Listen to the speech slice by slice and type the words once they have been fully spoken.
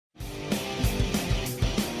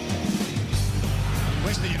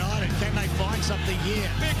marks up the year.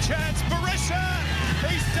 Big chance, Berisha!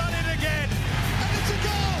 He's done it again! And it's a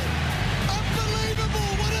goal! Unbelievable!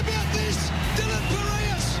 What about this? Dylan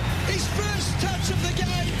Piraeus, his first touch of the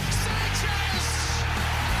game. Sanchez!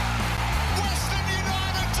 Western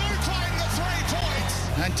United do claim the 3 points.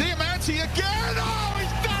 And Diamanti again! Oh,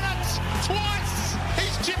 he's done it! Twice!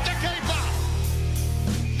 He's chipped a keeper!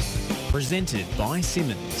 Presented by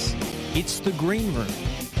Simmons. It's The Green Room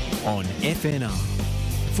on FNR,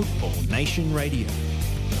 Football Nation Radio.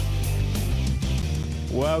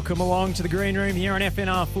 Welcome along to The Green Room here on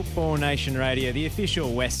FNR Football Nation Radio, the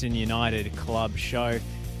official Western United club show.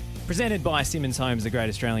 Presented by Simmons Homes, the great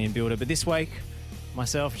Australian builder. But this week,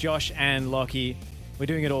 myself, Josh and Lockie, we're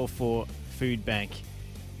doing it all for Food Bank.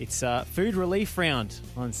 It's food relief round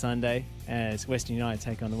on Sunday as Western United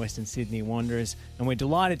take on the Western Sydney Wanderers. And we're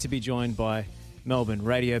delighted to be joined by Melbourne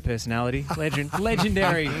radio personality,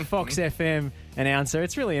 legendary Fox FM announcer.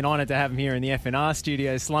 It's really an honour to have him here in the FNR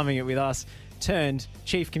studio, slumming it with us, turned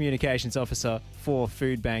Chief Communications Officer for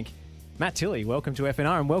Food Bank. Matt Tilley, welcome to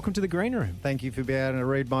FNR and welcome to the Green Room. Thank you for being able to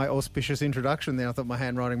read my auspicious introduction there. I thought my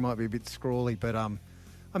handwriting might be a bit scrawly, but I'm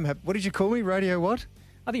happy. What did you call me? Radio what?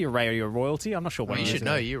 I think you're radio royalty. I'm not sure what you it is. should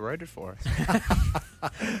know. You wrote it for us.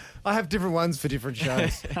 I have different ones for different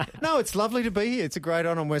shows. No, it's lovely to be here. It's a great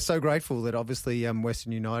honour, and we're so grateful that obviously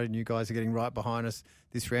Western United and you guys are getting right behind us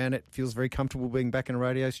this round. It feels very comfortable being back in a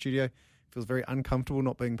radio studio. It feels very uncomfortable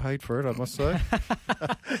not being paid for it, I must say.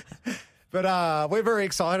 But we're very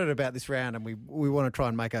excited about this round, and we want to try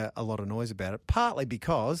and make a lot of noise about it, partly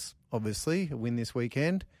because, obviously, a win this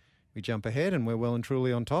weekend, we jump ahead and we're well and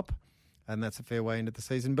truly on top, and that's a fair way into the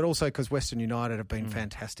season, but also because Western United have been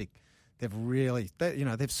fantastic. They've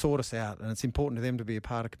they've sought us out, and it's important to them to be a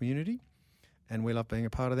part of community, and we love being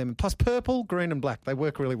a part of them. And plus purple, green and black, they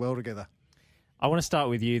work really well together. I want to start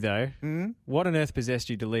with you, though. What on earth possessed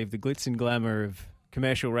you to leave the glitz and glamour of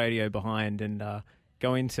commercial radio behind and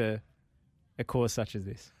go into a cause such as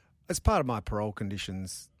this? It's part of my parole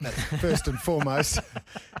conditions, first and foremost.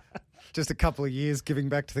 Just a couple of years giving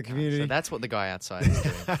back to the community. So that's what the guy outside is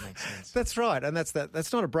doing. Makes sense. That's right, and that's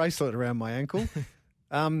not a bracelet around my ankle.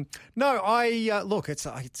 Look, it's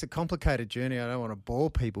a complicated journey. I don't want to bore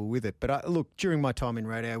people with it, but look, during my time in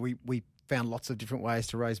radio, we found lots of different ways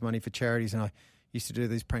to raise money for charities, and I used to do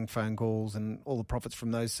these prank phone calls, and all the profits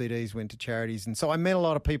from those CDs went to charities, and so I met a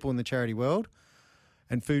lot of people in the charity world.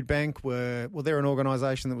 And Food Bank they're an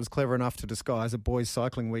organisation that was clever enough to disguise a boys'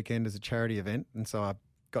 cycling weekend as a charity event, and so I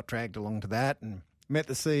got dragged along to that and met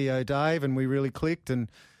the CEO, Dave, and we really clicked,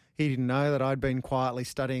 and he didn't know that I'd been quietly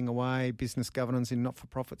studying away business governance in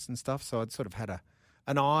not-for-profits and stuff, so I'd sort of had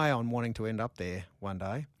an eye on wanting to end up there one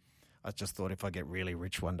day. I just thought if I get really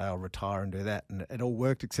rich one day, I'll retire and do that, and it all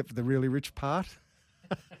worked except for the really rich part.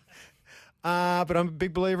 But I'm a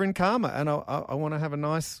big believer in karma, and I want to have a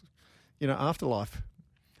nice, afterlife.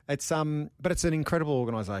 But it's an incredible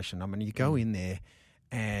organisation. I mean, you go in there,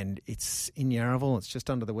 and it's in Yarraville. It's just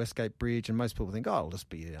under the Westgate Bridge, and most people think, it'll just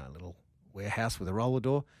be a little warehouse with a roller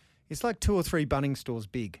door. It's like 2 or 3 Bunnings stores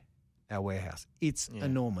big, our warehouse. It's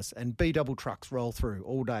enormous, and B-double trucks roll through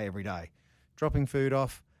all day, every day, dropping food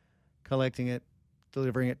off, collecting it,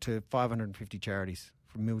 delivering it to 550 charities,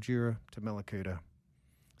 from Mildura to Mallacoota.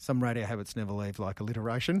 Some radio habits never leave, like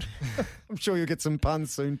alliteration. I'm sure you'll get some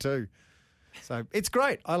puns soon too. So it's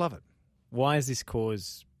great. I love it. Why is this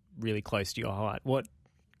cause really close to your heart? What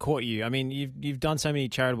caught you? I mean, you've done so many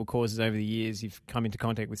charitable causes over the years. You've come into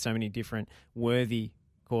contact with so many different worthy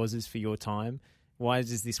causes for your time. Why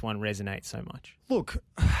does this one resonate so much? Look,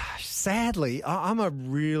 sadly, I'm a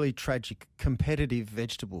really tragic competitive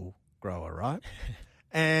vegetable grower, right?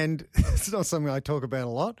 And it's not something I talk about a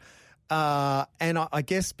lot. And I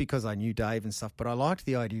guess because I knew Dave and stuff, but I liked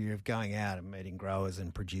the idea of going out and meeting growers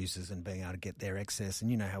and producers and being able to get their excess. And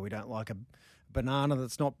you know how we don't like a banana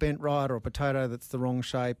that's not bent right or a potato that's the wrong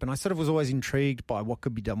shape. And I sort of was always intrigued by what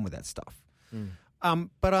could be done with that stuff.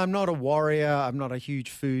 But I'm not a warrior. I'm not a huge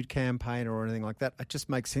food campaigner or anything like that. It just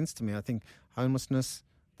makes sense to me. I think homelessness,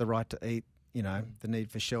 the right to eat, the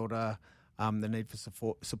need for shelter, the need for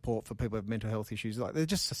support for people with mental health issues. Like, they're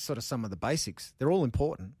just sort of some of the basics. They're all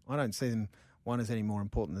important. I don't see them one as any more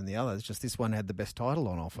important than the other. It's just this one had the best title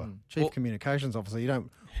on offer. Chief Communications Officer. You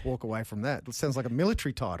don't walk away from that. It sounds like a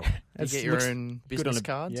military title. You get your own business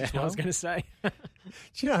cards as well? I was going to say.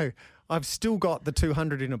 I've still got the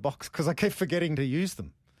 200 in a box because I keep forgetting to use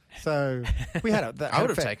them. So we had I would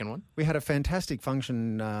have taken one. We had a fantastic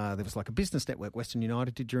function. There was like a business network Western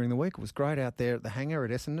United did during the week. It was great out there at the hangar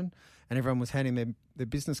at Essendon, and everyone was handing their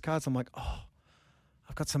business cards. I'm like,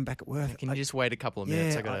 I've got some back at work. Can you just wait a couple of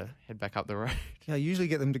minutes? I got to head back up the road. Yeah, I usually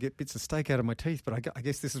get them to get bits of steak out of my teeth, but I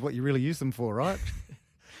guess this is what you really use them for, right?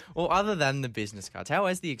 Well, other than the business cards, how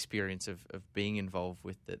has the experience of being involved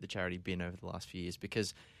with the charity been over the last few years?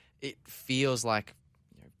 Because it feels like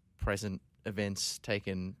present events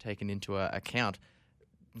taken into account,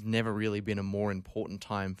 never really been a more important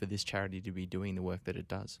time for this charity to be doing the work that it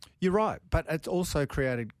does. You're right, but it's also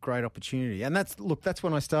created great opportunity. And that's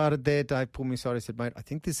when I started there. Dave pulled me aside. He said, mate, I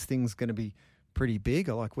think this thing's going to be pretty big.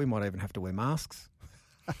 We might even have to wear masks.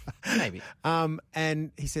 Maybe.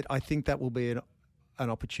 And he said, I think that will be an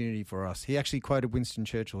opportunity for us. He actually quoted Winston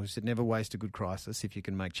Churchill, who said, never waste a good crisis if you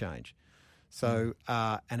can make change. So,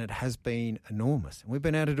 and it has been enormous. And we've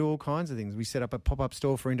been able to do all kinds of things. We set up a pop-up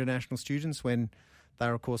store for international students when they,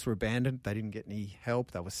 of course, were abandoned. They didn't get any help.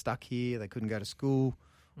 They were stuck here. They couldn't go to school.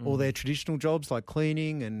 All their traditional jobs like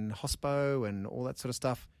cleaning and hospo and all that sort of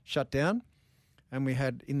stuff shut down. And we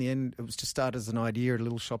had, in the end, it was to start as an idea at a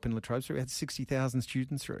little shop in Latrobe. So we had 60,000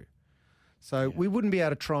 students through. So we wouldn't be able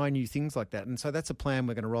to try new things like that. And so that's a plan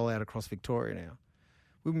we're going to roll out across Victoria now.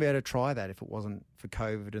 We wouldn't be able to try that if it wasn't for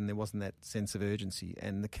COVID and there wasn't that sense of urgency.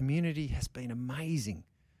 And the community has been amazing.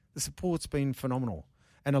 The support's been phenomenal.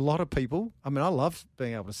 And a lot of people, I love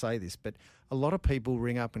being able to say this, but a lot of people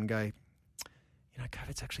ring up and go,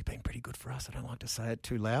 COVID's actually been pretty good for us. I don't like to say it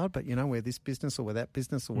too loud, but, we're this business or we're that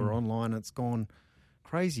business or we're online and it's gone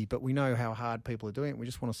crazy. But we know how hard people are doing it. We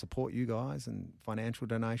just want to support you guys and financial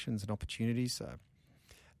donations and opportunities. So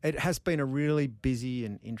it has been a really busy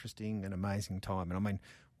and interesting and amazing time. And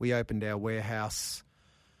we opened our warehouse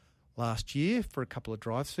last year for a couple of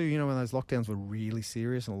drive-through. When those lockdowns were really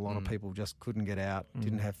serious and a lot of people just couldn't get out,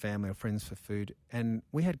 didn't have family or friends for food. And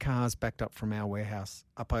we had cars backed up from our warehouse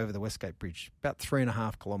up over the Westgate Bridge, about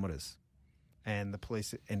 3.5 kilometres. And the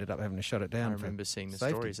police ended up having to shut it down. I remember seeing the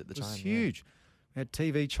safety. Stories at the time. It was huge. We had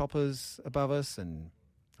TV choppers above us and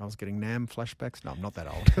I was getting NAM flashbacks. No, I'm not that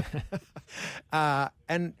old.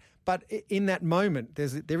 But in that moment,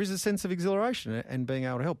 there is a sense of exhilaration and being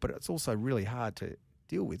able to help, but it's also really hard to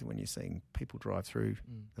deal with when you're seeing people drive through,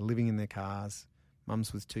 they're living in their cars,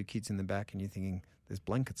 mums with 2 kids in the back, and you're thinking there's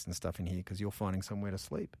blankets and stuff in here because you're finding somewhere to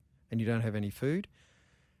sleep and you don't have any food.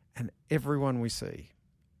 And everyone we see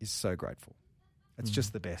is so grateful. It's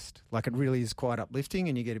just the best. It really is quite uplifting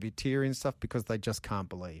and you get a bit teary and stuff because they just can't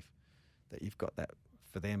believe that you've got that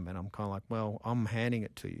for them. And I'm kind of like, well, I'm handing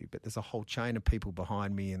it to you, but there's a whole chain of people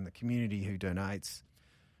behind me in the community who donates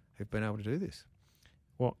who've been able to do this.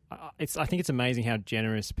 Well, I think it's amazing how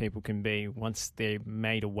generous people can be once they're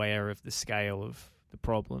made aware of the scale of the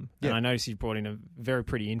problem. Yeah. And I noticed you brought in a very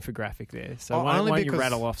pretty infographic there. So why don't you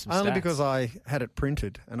rattle off some stats? Only because I had it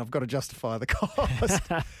printed and I've got to justify the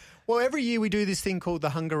cost. Well, every year we do this thing called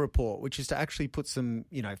the Hunger Report, which is to actually put some,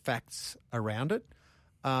 facts around it.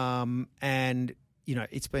 And,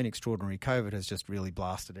 it's been extraordinary. COVID has just really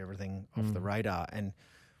blasted everything off the radar. And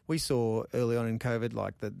we saw early on in COVID,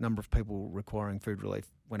 the number of people requiring food relief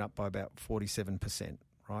went up by about 47%,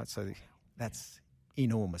 right? So that's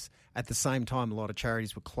enormous. At the same time, a lot of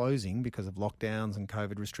charities were closing because of lockdowns and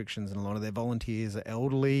COVID restrictions, and a lot of their volunteers are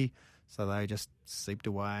elderly, so they just seeped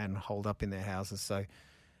away and holed up in their houses. So it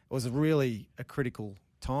was really a critical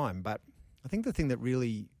time. But I think the thing that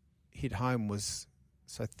really hit home was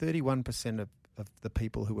 31% of the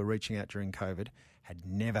people who were reaching out during COVID had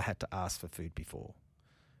never had to ask for food before.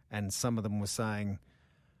 And some of them were saying,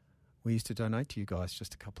 we used to donate to you guys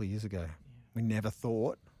just a couple of years ago. We never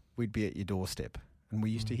thought we'd be at your doorstep. And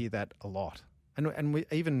we used to hear that a lot. And we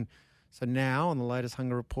even, so now on the latest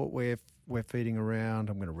Hunger Report, we're feeding around,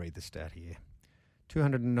 I'm going to read the stat here,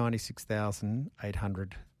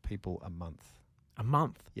 296,800 people a month. A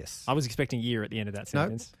month? Yes. I was expecting a year at the end of that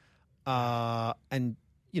sentence. No. And,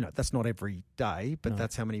 that's not every day, but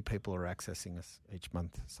that's how many people are accessing us each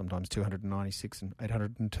month. Sometimes 296 and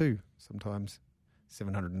 802, sometimes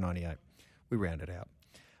 798. We round it out.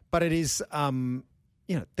 But it is,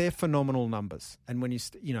 they're phenomenal numbers. And when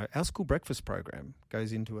our school breakfast program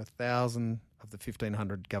goes into 1,000 of the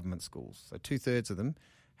 1,500 government schools. So 2/3 of them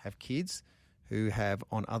have kids who have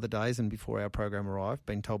on other days and before our program arrived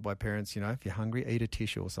been told by parents, if you're hungry, eat a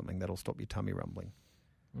tissue or something that'll stop your tummy rumbling.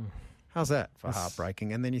 How's that for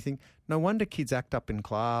heartbreaking? And then you think, no wonder kids act up in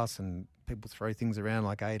class and people throw things around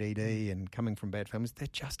like ADD and coming from bad families. They're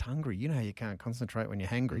just hungry. You know how you can't concentrate when you're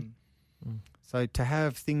hangry. So to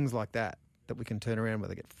have things like that we can turn around where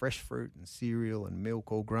they get fresh fruit and cereal and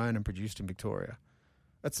milk all grown and produced in Victoria,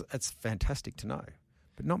 it's fantastic to know.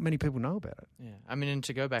 But not many people know about it. Yeah. And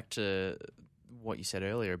to go back to what you said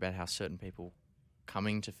earlier about how certain people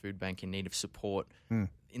coming to Food Bank in need of support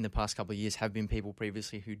in the past couple of years have been people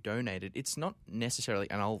previously who donated. It's not necessarily,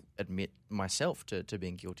 and I'll admit myself to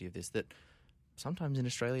being guilty of this, that sometimes in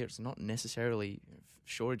Australia it's not necessarily,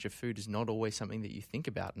 shortage of food is not always something that you think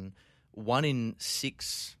about. And 1 in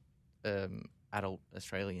 6 adult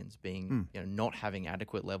Australians being not having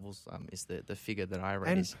adequate levels is the figure that I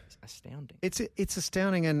read is astounding. It's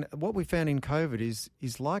astounding, and what we found in COVID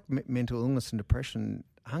is like mental illness and depression.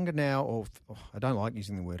 Hunger now, or I don't like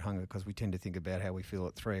using the word hunger because we tend to think about how we feel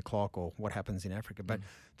at 3 o'clock or what happens in Africa, but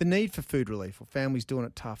the need for food relief or families doing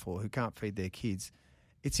it tough or who can't feed their kids,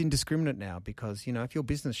 it's indiscriminate now because, if your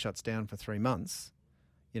business shuts down for 3 months,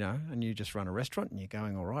 and you just run a restaurant and you're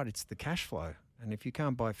going all right, it's the cash flow. And if you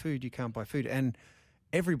can't buy food, you can't buy food. And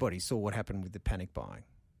everybody saw what happened with the panic buying.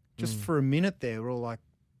 Just for a minute there, we're all like,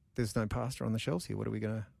 there's no pasta on the shelves here. What are we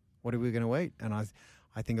going to eat? And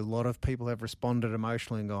I think a lot of people have responded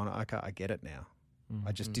emotionally and gone, okay, I get it now.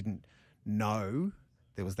 I just didn't know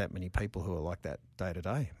there was that many people who are like that day to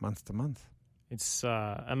day, month to month. It's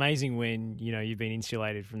amazing when, you've been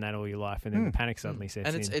insulated from that all your life and then the panic suddenly sets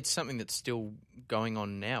in. And it's something that's still going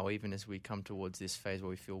on now, even as we come towards this phase where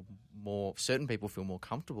we feel certain people feel more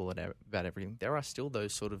comfortable about everything. There are still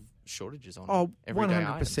those sort of shortages on everyday 100%.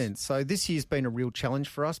 items. So this year's been a real challenge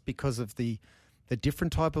for us because of the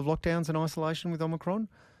different type of lockdowns and isolation with Omicron.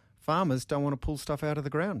 Farmers don't want to pull stuff out of the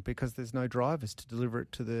ground because there's no drivers to deliver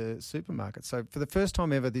it to the supermarket. So for the first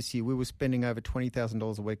time ever this year, we were spending over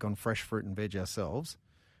 $20,000 a week on fresh fruit and veg ourselves,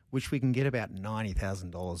 which we can get about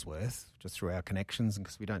 $90,000 worth just through our connections and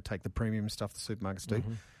because we don't take the premium stuff the supermarkets do.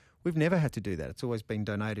 We've never had to do that. It's always been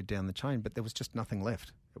donated down the chain, but there was just nothing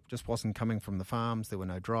left. It just wasn't coming from the farms. There were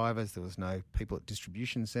no drivers. There was no people at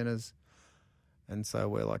distribution centres. And so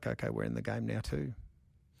we're like, okay, we're in the game now too.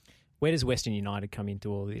 Where does Western United come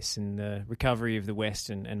into all this and the recovery of the West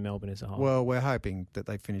and Melbourne as a whole? Well, we're hoping that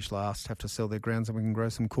they finish last, have to sell their grounds and we can grow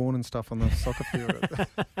some corn and stuff on the soccer field.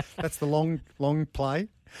 That's the long play.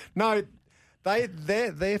 No,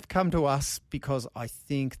 they've come to us because I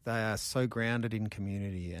think they are so grounded in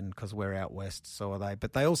community and because we're out west, so are they.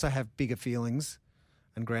 But they also have bigger feelings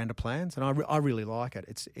and grander plans, and I really like it.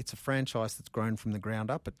 It's a franchise that's grown from the ground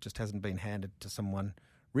up. It just hasn't been handed to someone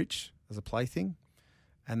rich as a plaything.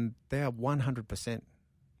 And they are 100%.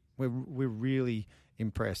 We're really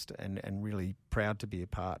impressed and really proud to be a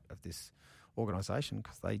part of this organisation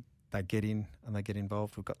because they get in and they get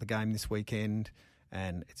involved. We've got the game this weekend,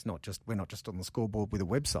 and we're not just on the scoreboard with a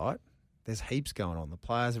website. There's heaps going on. The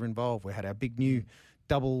players are involved. We had our big new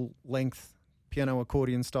double-length piano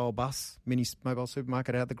accordion-style bus, mini mobile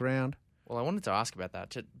supermarket out the ground. Well, I wanted to ask about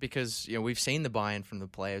that because we've seen the buy-in from the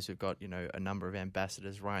players. We've got a number of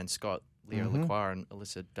ambassadors: Ryan Scott, Leo Lacroix, and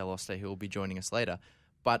Alyssa Deloste, who will be joining us later.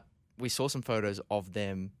 But we saw some photos of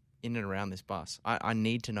them in and around this bus. I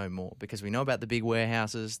need to know more because we know about the big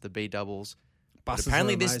warehouses, the B doubles. Buses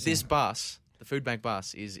apparently, are amazing. this bus, the Food Bank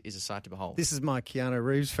bus, is a sight to behold. This is my Keanu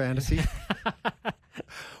Reeves fantasy.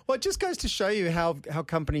 Well, it just goes to show you how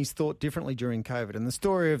companies thought differently during COVID. And the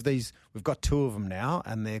story of these, we've got 2 of them now,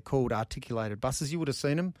 and they're called articulated buses. You would have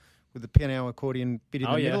seen them with the piano accordion bit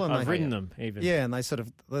in the middle. And I've ridden them even. Yeah, and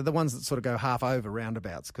they're the ones that sort of go half over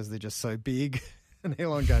roundabouts because they're just so big and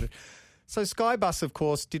elongated. So Skybus, of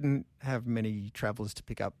course, didn't have many travellers to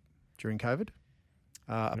pick up during COVID.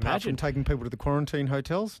 Apart from taking people to the quarantine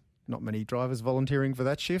hotels, not many drivers volunteering for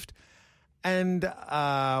that shift. And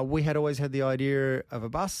we had always had the idea of a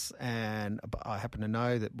bus, and I happen to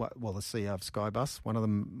know that, the CEO of Skybus, one of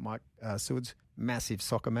them, Mike Seward's, massive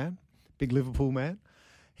soccer man, big Liverpool man.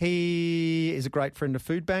 He is a great friend of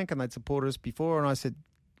Food Bank, and they'd supported us before, and I said,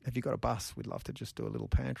 have you got a bus? We'd love to just do a little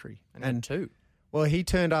pantry. And 2. Well, he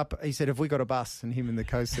turned up, he said, have we got a bus? And him and the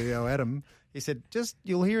co-CEO, Adam, he said,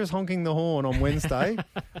 you'll hear us honking the horn on Wednesday,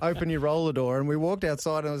 open your roller door. And we walked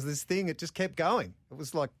outside and it was this thing, it just kept going. It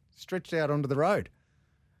was like stretched out onto the road.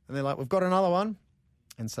 And they're like, we've got another one.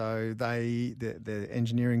 And so the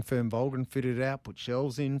engineering firm Volgren fitted it out, put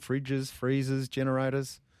shelves in, fridges, freezers,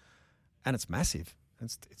 generators, and it's massive.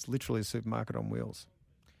 It's literally a supermarket on wheels.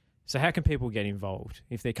 So how can people get involved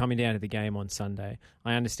if they're coming down to the game on Sunday?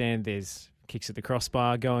 I understand there's kicks at the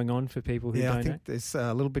crossbar going on for people who donate. I think there's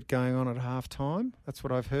a little bit going on at half-time. That's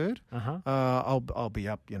what I've heard. I'll be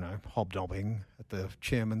up, hobnobbing at the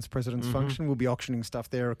chairman's president's function. We'll be auctioning stuff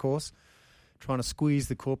there, of course, trying to squeeze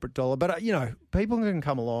the corporate dollar. But, people can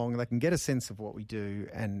come along. They can get a sense of what we do.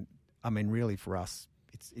 And, I mean, really for us,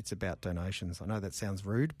 it's about donations. I know that sounds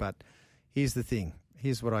rude, but here's the thing.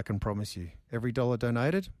 Here's what I can promise you. Every dollar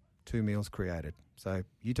donated, 2 meals created. So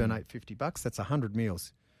you donate $50, that's 100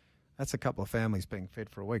 meals. That's a couple of families being fed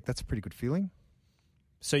for a week. That's a pretty good feeling.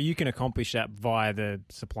 So you can accomplish that via the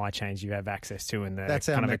supply chains you have access to and the That's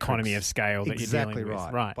our kind of metrics. economy of scale that Exactly you're dealing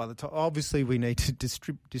with. right. Right. By the time, obviously, we need to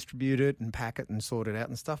distribute it and pack it and sort it out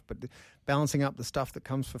and stuff. But balancing up the stuff that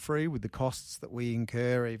comes for free with the costs that we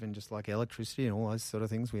incur, even just like electricity and all those sort of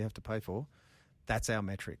things we have to pay for, that's our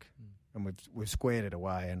metric, and we've squared it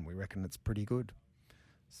away, and we reckon it's pretty good.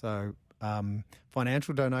 So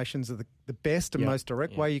financial donations are the best and most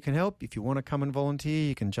direct way you can help. If you want to come and volunteer,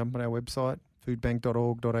 you can jump on our website,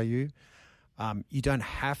 foodbank.org.au. You don't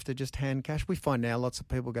have to just hand cash. We find now lots of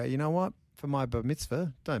people go, you know what, for my bar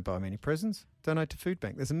mitzvah, don't buy me any presents, donate to Food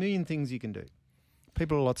Bank. There's a million things you can do.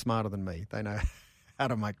 People are a lot smarter than me. They know how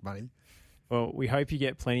to make money. Well, we hope you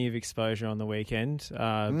get plenty of exposure on the weekend.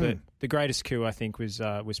 But the greatest coup, I think, was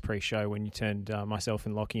pre-show when you turned myself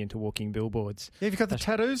and Lockie into walking billboards. Yeah, you've got the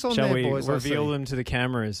tattoos on Shall there, we boys. I reveal see. them to the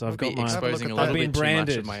cameras? I've got my exposing a I've little been bit too much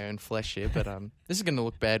branded. of my own flesh here, but this is going to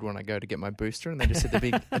look bad when I go to get my booster and they just hit the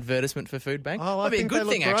big advertisement for Food Bank. Oh, I That'd be a think they good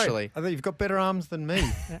look thing, great. actually. I think you've got better arms than me.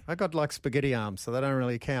 I got like spaghetti arms, so they don't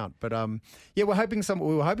really count. But we were hoping some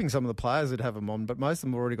of the players would have them on, but most of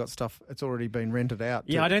them have already got stuff. It's already been rented out.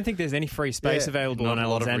 Yeah, I don't think there's any free space available Not on a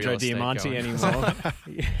lot of Alessandro real estate Diamante going. anymore.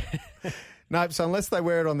 No, so unless they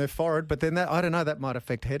wear it on their forehead, but then I don't know, that might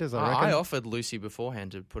affect headers, I reckon. I offered Lucy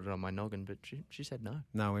beforehand to put it on my noggin, but she said no.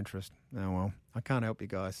 No interest. Oh, well, I can't help you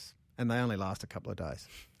guys. And they only last a couple of days.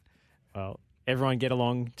 Well, everyone get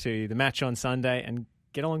along to the match on Sunday and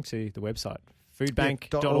get along to the website,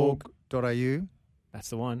 foodbank.org.au. That's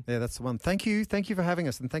the one. Yeah, that's the one. Thank you for having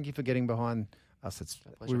us, and thank you for getting behind us.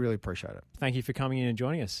 We really appreciate it. Thank you for coming in and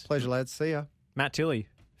joining us. Pleasure, lads. See ya. Matt Tilley,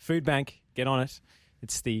 Food Bank, get on it.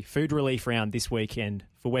 It's the food relief round this weekend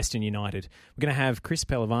for Western United. We're going to have Chris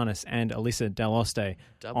Pelavanis and Alyssa Daloste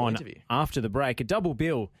Double on interview. after the break. A double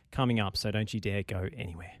bill coming up, so don't you dare go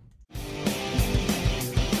anywhere.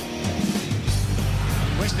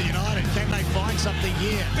 Western United, can they find something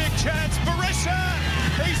here? Big chance, Berisha!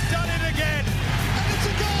 He's done it again! And it's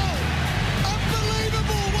a goal!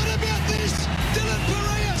 Unbelievable! What about this? Dylan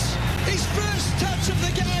Piraeus, his first touch of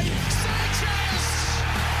the game. Sanchez!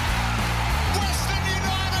 Western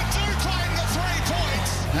United do claim the 3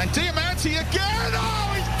 points! And Diamante again!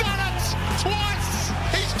 Oh, he's done it! Twice!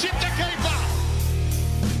 He's chipped a keeper!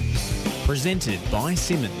 Presented by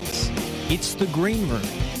Simmons. It's the Green Room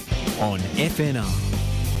on FNR,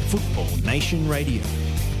 Football Nation Radio.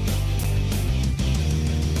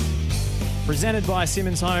 Presented by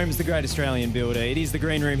Simmons Homes, the great Australian builder. It is the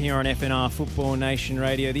Green Room here on FNR Football Nation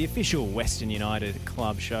Radio, the official Western United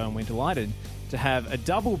club show, and we're delighted to have a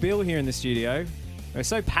double bill here in the studio. We're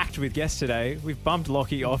so packed with guests today, we've bumped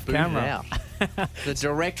Lockie off Booted camera. out. The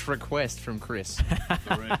direct request from Chris.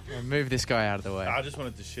 Move this guy out of the way. I just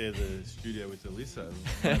wanted to share the studio with Alyssa,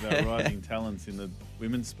 one of our rising talents in the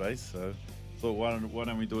women's space. So thought, why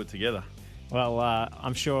don't we do it together? Well,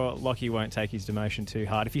 I'm sure Lockie won't take his demotion too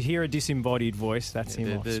hard. If you hear a disembodied voice, that's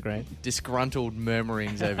him off screen. Disgruntled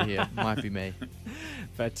murmurings over here might be me.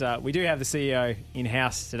 But we do have the CEO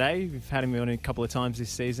in-house today. We've had him on a couple of times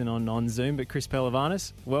this season on Zoom. But Chris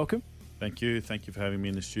Pelavanis, welcome. Thank you. Thank you for having me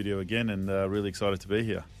in the studio again, and really excited to be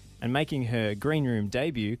here. And making her Green Room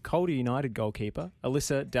debut, Calder United goalkeeper,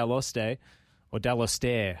 Alyssa Daloste, or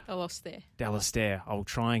Dalostare. Dalostare. I'll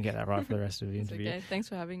try and get that right for the rest of the It's interview. okay. Thanks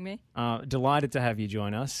for having me. Delighted to have you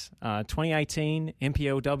join us. 2018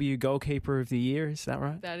 MPLW Goalkeeper of the Year, is that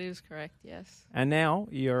right? That is correct, yes. And now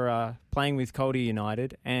you're playing with Calder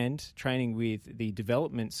United and training with the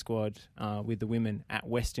development squad with the women at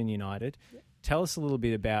Western United. Yep. Tell us a little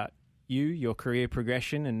bit about you, your career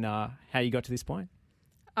progression, and how you got to this point.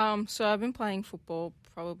 So I've been playing football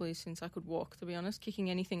probably since I could walk, to be honest, kicking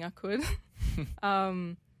anything I could.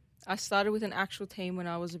 I started with an actual team when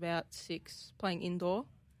I was about 6, playing indoor,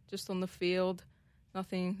 just on the field.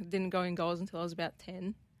 Nothing, didn't go in goals until I was about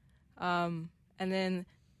 10. And then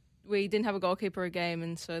we didn't have a goalkeeper a game,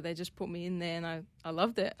 and so they just put me in there, and I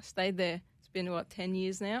loved it. I stayed there. It's been, 10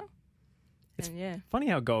 years now? And yeah. Funny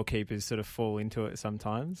how goalkeepers sort of fall into it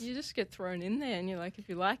sometimes. You just get thrown in there, and you're like, if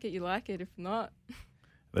you like it, you like it. If not,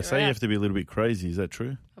 They say you have to be a little bit crazy. Is that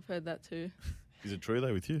true? I've heard that too. Is it true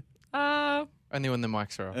though with you? Only when the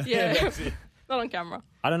mics are off. Yeah, not on camera.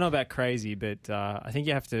 I don't know about crazy, but I think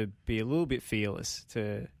you have to be a little bit fearless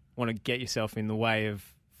to want to get yourself in the way of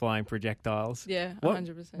flying projectiles. Yeah, What,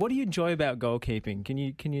 100%. What do you enjoy about goalkeeping? Can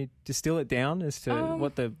you distill it down as to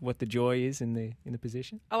what the joy is in the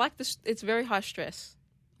position? I like this. It's very high stress.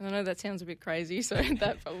 And I know that sounds a bit crazy, so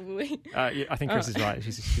that probably. Yeah, I think Chris is right.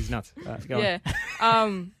 She's nuts. Go yeah.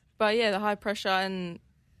 on. But yeah, the high pressure, and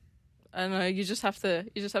I don't know. You just have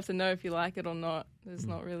to know if you like it or not. There's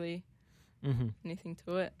not really anything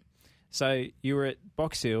to it. So you were at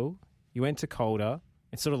Box Hill, you went to Calder.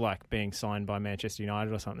 It's sort of like being signed by Manchester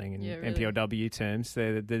United or something in Yeah, really. NPLW terms.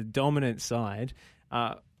 They're the dominant side.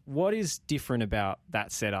 What is different about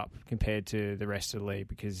that setup compared to the rest of the league?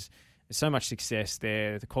 Because there's so much success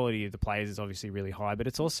there. The quality of the players is obviously really high, but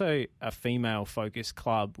it's also a female-focused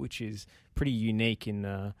club, which is pretty unique in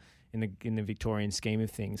the Victorian scheme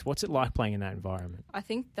of things. What's it like playing in that environment? I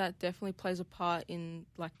think that definitely plays a part in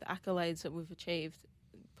like the accolades that we've achieved.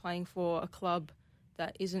 Playing for a club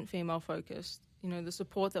that isn't female-focused, you know, the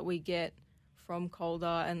support that we get from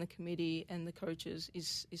Calder and the committee and the coaches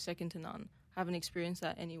is second to none. I haven't experienced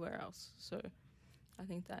that anywhere else. So I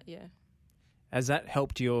think that, yeah. Has that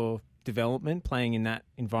helped your development, playing in that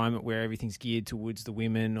environment where everything's geared towards the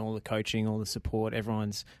women, all the coaching, all the support,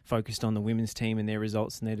 everyone's focused on the women's team and their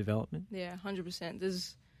results and their development? Yeah, 100%.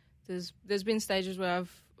 There's been stages where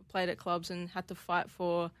I've played at clubs and had to fight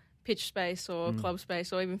for pitch space or club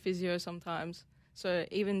space or even physio sometimes. So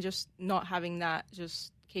even just not having that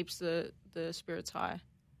just keeps the spirits high.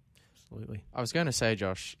 Absolutely. I was going to say,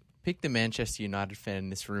 Josh, pick the Manchester United fan in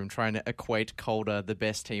this room trying to equate Calder, the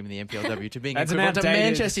best team in the NPLW, to being That's equivalent to outdated.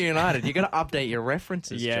 Manchester United. You've got to update your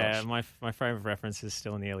references, Yeah, Josh. my favourite reference is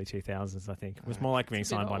still in the early 2000s, I think. It was more like being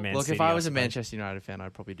It's a bit signed by old. Man Look, City. if I was a suppose. Manchester United fan,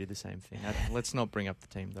 I'd probably do the same thing. Let's not bring up the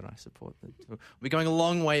team that I support. We're going a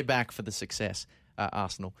long way back for the success,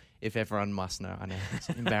 Arsenal, if everyone must know. I know, it's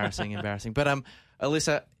embarrassing. But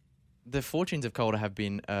Alyssa, the fortunes of Calder have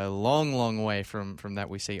been a long, long way from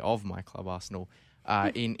that we see of my club, Arsenal,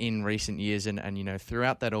 in recent years. And you know,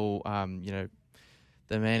 throughout that all, you know,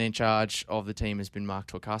 the man in charge of the team has been Mark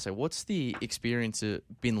Torcaso. What's the experience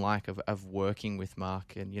been like of working with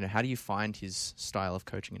Mark? And, you know, how do you find his style of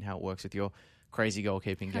coaching and how it works with your crazy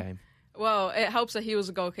goalkeeping game? Well, it helps that he was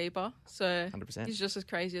a goalkeeper, so 100%. he's just as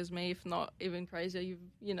crazy as me, if not even crazier.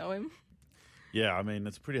 You know him. Yeah, I mean,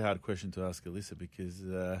 it's a pretty hard question to ask Alyssa because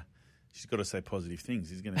she's got to say positive things.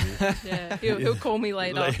 He's going to Yeah, he'll call me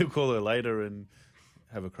later. he'll call her later and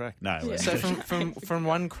have a crack. No, Yeah. So from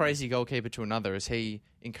one crazy goalkeeper to another, is he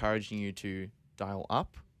encouraging you to dial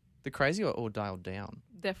up the crazy or dial down?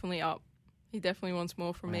 Definitely up. He definitely wants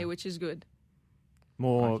more from me, Wow. which is good.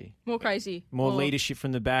 More Crikey. More crazy. leadership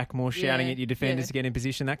from the back, more shouting Yeah, at your defenders yeah. to get in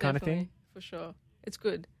position, that kind of thing? Definitely, for sure. It's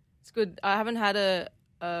good. It's good. I haven't had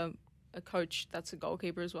a coach that's a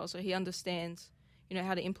goalkeeper as well, so he understands, you know,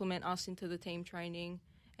 how to implement us into the team training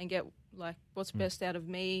and get like what's best out of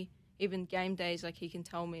me. Even game days, like he can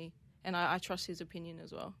tell me, and I trust his opinion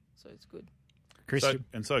as well. So it's good. Chris,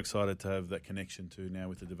 so excited to have that connection too now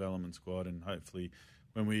with the development squad, and hopefully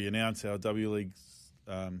when we announce our W League's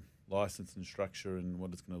license and structure and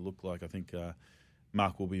what it's going to look like, I think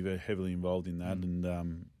Mark will be very heavily involved in that,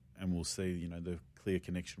 and we'll see, you know, the clear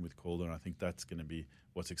connection with Calder, and I think that's going to be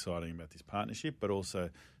what's exciting about this partnership, but also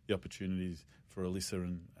the opportunities for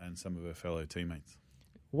Alyssa and some of her fellow teammates.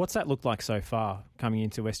 what's that looked like so far coming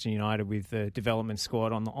into Western United with the development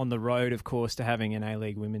squad on the road, of course, to having an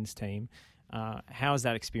A-League women's team? How has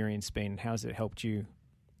that experience been? How has it helped you?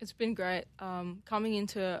 It's been great. Coming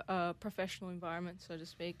into a professional environment, so to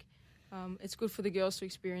speak, it's good for the girls to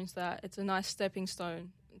experience that. It's a nice stepping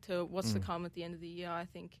stone to what's to come at the end of the year, I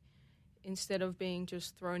think. Instead of being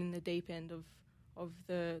just thrown in the deep end of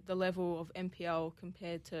the level of NPL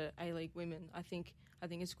compared to A-League women, I think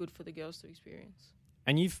it's good for the girls to experience.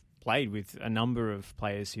 And you've played with a number of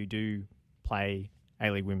players who do play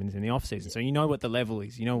A-League women's in the off-season, so you know what the level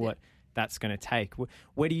is. You know what that's going to take.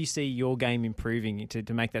 Where do you see your game improving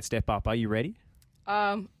to make that step up? Are you ready?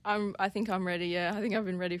 I think I'm ready, yeah. I think I've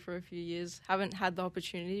been ready for a few years. Haven't had the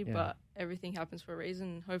opportunity, but everything happens for a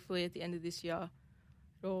reason. Hopefully at the end of this year,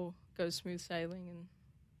 it all goes smooth sailing and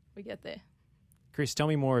we get there. Chris, tell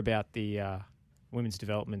me more about the women's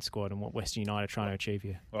development squad and what Western United are trying to achieve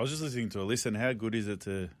here. Well, I was just listening to Alyssa, and how good is it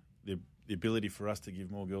to the ability for us to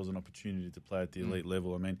give more girls an opportunity to play at the elite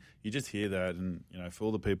level? I mean, you just hear that, and you know, for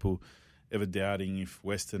all the people ever doubting if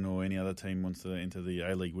Western or any other team wants to enter the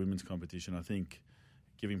A-League women's competition, I think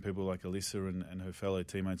giving people like Alyssa and her fellow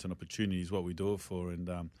teammates an opportunity is what we do it for. And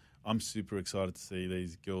I'm super excited to see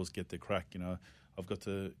these girls get their crack. You know, I've got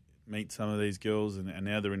to meet some of these girls, and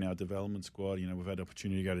now they're in our development squad. You know, we've had the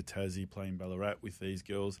opportunity to go to Tassie, playing Ballarat with these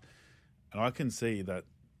girls, and I can see that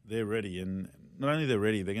they're ready. And not only they're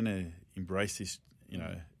ready, they're going to embrace this, you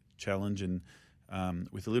know, challenge. And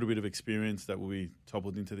with a little bit of experience that will be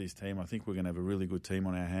toppled into this team, I think we're going to have a really good team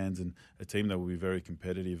on our hands, and a team that will be very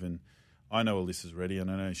competitive. And I know Alyssa's ready, and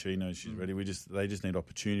I know she knows she's ready. They just need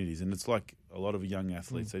opportunities, and it's like a lot of young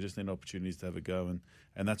athletes. They just need opportunities to have a go,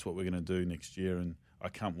 and that's what we're going to do next year. And I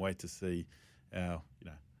can't wait to see our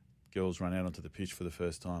girls run out onto the pitch for the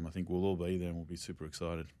first time. I think we'll all be there, and we'll be super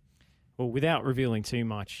excited. Well, without revealing too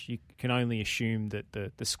much, you can only assume that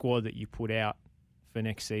the squad that you put out for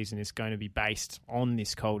next season is going to be based on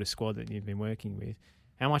this Calder squad that you've been working with.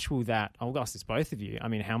 How much will that, I'll ask this both of you, I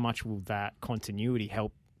mean, how much will that continuity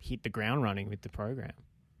help hit the ground running with the program?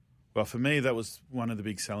 Well, for me, that was one of the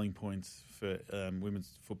big selling points for women's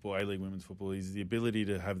football, A-League women's football, is the ability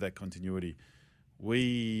to have that continuity.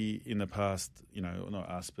 We, in the past, not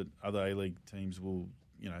us, but other A-League teams will,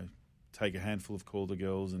 take a handful of Calder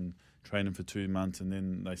girls and train them for 2 months and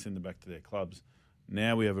then they send them back to their clubs.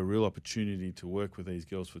 Now we have a real opportunity to work with these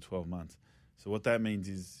girls for 12 months. So what that means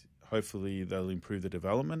is hopefully they'll improve their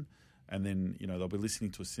development and then, they'll be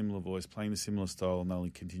listening to a similar voice, playing a similar style, and they'll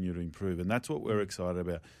continue to improve. And that's what we're excited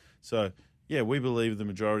about. So, yeah, we believe the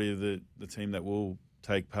majority of the team that will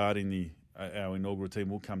take part in our inaugural team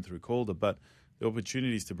will come through Calder, but the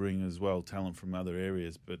opportunities to bring as well talent from other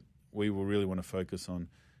areas. But we will really want to focus on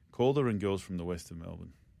Calder and girls from the west of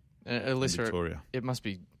Melbourne. Alyssa, Victoria. It must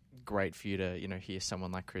be great for you to, hear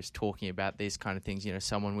someone like Chris talking about these kind of things,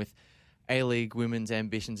 someone with A-League women's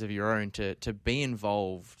ambitions of your own to be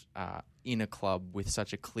involved in a club with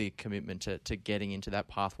such a clear commitment to getting into that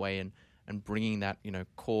pathway and bringing that,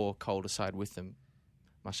 core Calder side with them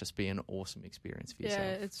must just be an awesome experience for yourself.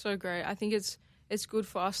 Yeah, it's so great. I think it's good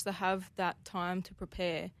for us to have that time to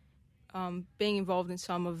prepare. Being involved in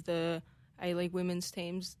some of the A-League women's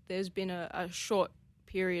teams, there's been a short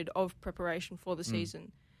period of preparation for the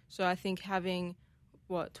season. So I think having,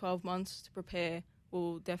 12 months to prepare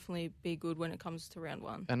will definitely be good when it comes to round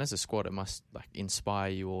one. And as a squad, it must inspire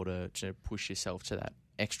you all to push yourself to that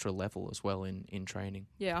extra level as well in training.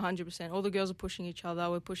 Yeah, 100%. All the girls are pushing each other.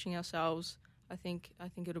 We're pushing ourselves. I think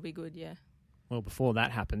it'll be good, yeah. Well, before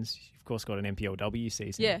that happens, you've of course got an NPLW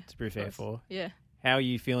season to prepare for. Yeah. How are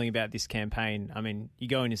you feeling about this campaign? I mean, you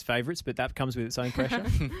go in as favourites, but that comes with its own pressure.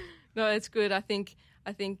 No, it's good. I think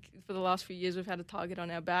for the last few years we've had a target on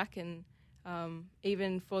our back, and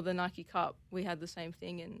even for the Nike Cup we had the same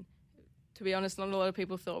thing. And to be honest, not a lot of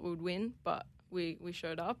people thought we would win, but we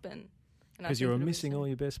showed up and because you were missing all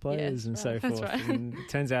your best players and so forth. Right. And it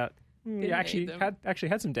turns out you actually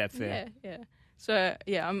had some depth there. Yeah. So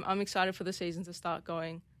yeah, I'm excited for the season to start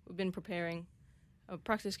going. We've been preparing.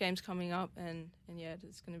 Practice games coming up, and yeah,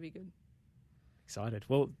 it's going to be good. Excited.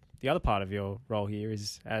 Well, the other part of your role here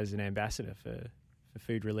is as an ambassador for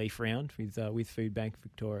Food Relief Round with Food Bank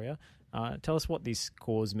Victoria. Tell us what this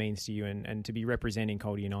cause means to you and to be representing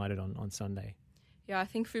Calder United on Sunday. Yeah, I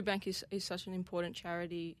think Food Bank is such an important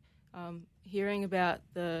charity. Hearing about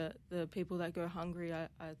the people that go hungry, I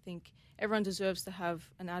think everyone deserves to have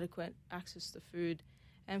an adequate access to food.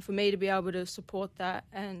 And for me to be able to support that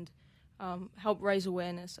and help raise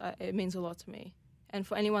awareness, it means a lot to me. And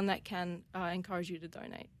for anyone that can, I encourage you to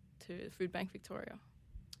donate to Food Bank Victoria.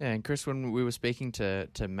 Yeah, and Chris, when we were speaking to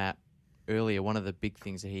Matt earlier, one of the big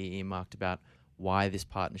things that he earmarked about why this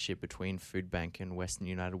partnership between Food Bank and Western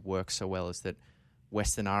United works so well is that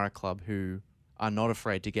Western are a club who are not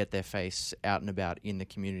afraid to get their face out and about in the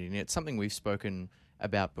community. And it's something we've spoken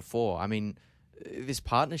about before. I mean, this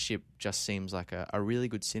partnership just seems like a really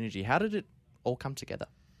good synergy. How did it all come together?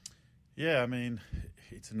 Yeah, I mean,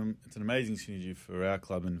 it's an amazing synergy for our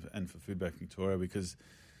club and for Food Bank Victoria because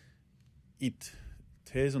it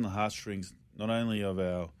tears on the heartstrings not only of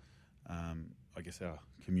our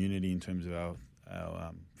community in terms of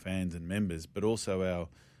our fans and members, but also our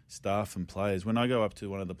staff and players. When I go up to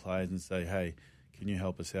one of the players and say, "Hey, can you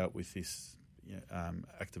help us out with this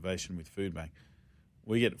activation with Food Bank?"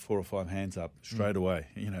 we get 4 or 5 hands up straight away.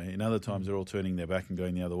 In other times they're all turning their back and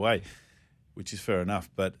going the other way, which is fair enough.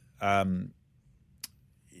 But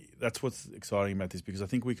that's what's exciting about this because I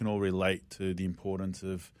think we can all relate to the importance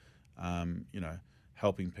of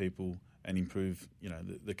helping people and improve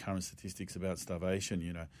the current statistics about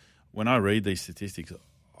starvation. When I read these statistics,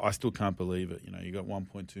 I still can't believe it. You got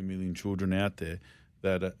 1.2 million children out there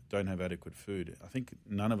that don't have adequate food. I think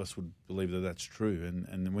none of us would believe that that's true.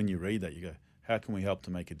 And when you read that, you go, how can we help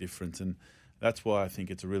to make a difference? And that's why I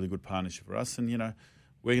think it's a really good partnership for us. And,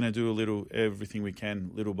 we're going to do everything we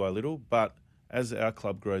can little by little. But as our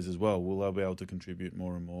club grows as well, we'll be able to contribute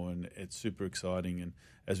more and more. And it's super exciting. And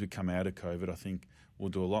as we come out of COVID, I think we'll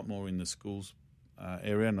do a lot more in the schools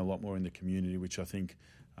area and a lot more in the community, which I think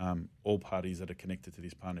all parties that are connected to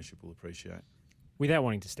this partnership will appreciate. Without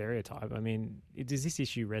wanting to stereotype, I mean, does this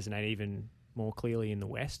issue resonate even more clearly in the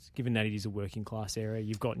West, given that it is a working class area?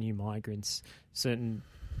 You've got new migrants, certain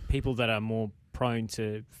people that are more prone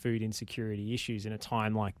to food insecurity issues in a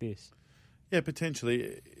time like this. Yeah,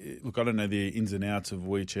 potentially. Look, I don't know the ins and outs of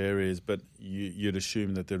which areas, but you'd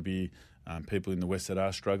assume that there'd be people in the West that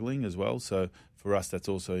are struggling as well. So for us, that's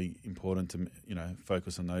also important to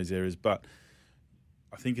focus on those areas. But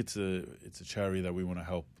I think it's a charity that we want to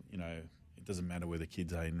help. It doesn't matter where the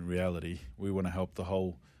kids are in reality. We want to help the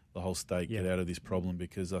whole state get out of this problem,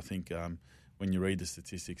 because I think when you read the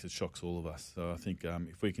statistics, it shocks all of us. So I think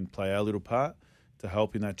if we can play our little part to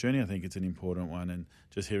help in that journey, I think it's an important one. And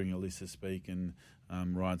just hearing Alyssa speak and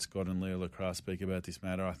Ryan Scott and Leo Lacroix speak about this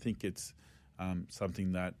matter, I think it's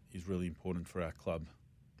something that is really important for our club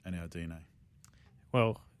and our DNA.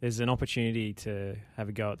 Well, there's an opportunity to have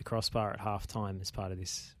a go at the crossbar at halftime as part of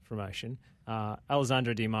this promotion.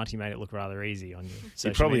 Alessandro Diamanti made it look rather easy on you. He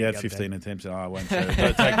probably had 15 attempts. I won't say it.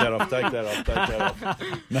 Take that off.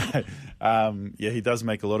 No. He does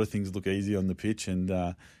make a lot of things look easy on the pitch, and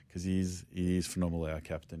because he is phenomenal, our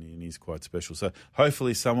captain, and he's quite special. So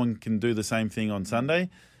hopefully someone can do the same thing on Sunday,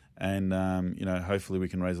 and hopefully we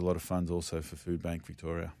can raise a lot of funds also for Food Bank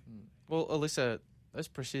Victoria. Well, Alyssa, those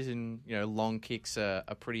precision, long kicks are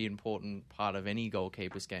a pretty important part of any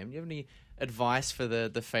goalkeeper's game. Do you have any advice for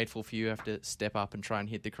the faithful few who have to step up and try and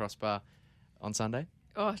hit the crossbar on Sunday?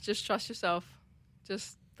 Oh, just trust yourself.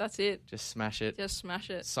 That's it. Just smash it. Just smash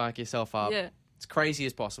it. Psych yourself up. Yeah. It's crazy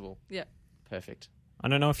as possible. Yeah. Perfect. I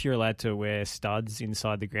don't know if you're allowed to wear studs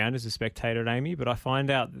inside the ground as a spectator, Amy, but I find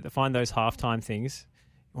those halftime things.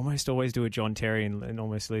 Almost always do a John Terry and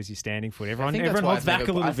almost lose your standing foot. Everyone holds back a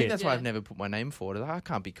little bit. I think that's why I've never put my name forward. I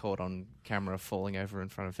can't be caught on camera falling over in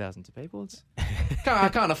front of thousands of people. I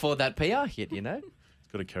can't afford that PR hit, He's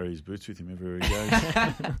got to carry his boots with him everywhere he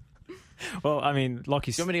goes. Well, I mean,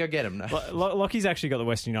 Lockie's... Do you want me to go get him? No. Lockie's actually got the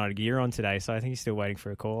Western United gear on today, so I think he's still waiting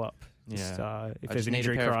for a call-up. If there's an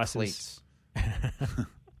injury crisis...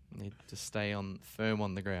 Need to stay firm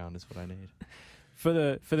on the ground is what I need. For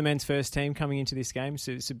the men's first team coming into this game,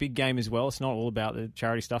 so it's a big game as well. It's not all about the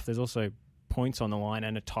charity stuff. There's also points on the line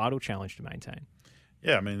and a title challenge to maintain.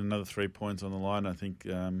 Yeah, I mean, another 3 points on the line. I think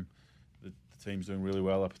the team's doing really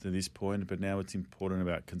well up to this point, but now it's important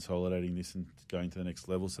about consolidating this and going to the next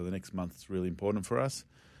level. So the next month is really important for us.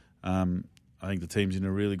 I think the team's in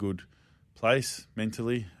a really good place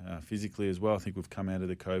mentally, physically as well. I think we've come out of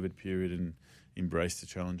the COVID period and embraced the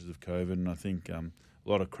challenges of COVID, and I think a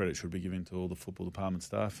lot of credit should be given to all the football department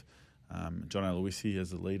staff. John Aloisi,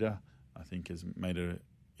 as a leader, I think has made an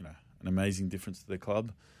amazing difference to the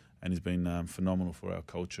club, and has been phenomenal for our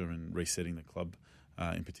culture and resetting the club,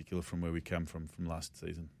 in particular from where we come from last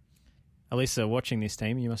season. Alyssa, watching this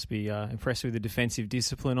team, you must be impressed with the defensive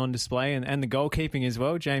discipline on display and the goalkeeping as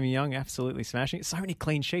well. Jamie Young absolutely smashing it. So many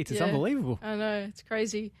clean sheets. It's unbelievable. I know. It's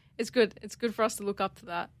crazy. It's good. It's good for us to look up to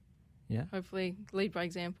that. Yeah. Hopefully lead by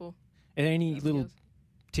example. Are there any little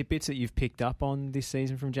tidbits that you've picked up on this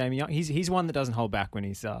season from Jamie Young? He's one that doesn't hold back when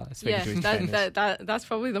he's speaking to his trainers. That's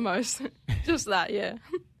probably the most. Just that, yeah.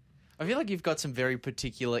 I feel like you've got some very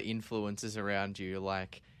particular influences around you,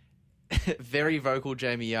 like very vocal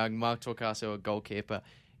Jamie Young, Mark Torcaso, a goalkeeper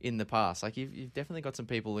in the past. Like you've definitely got some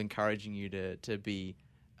people encouraging you to be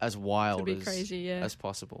as wild crazy, as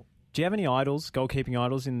possible. Do you have any idols, goalkeeping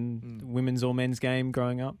idols in women's or men's game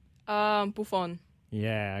growing up? Buffon.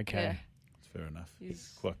 Yeah, okay. Yeah. Fair enough.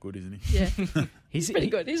 He's quite good, isn't he? Yeah. He's pretty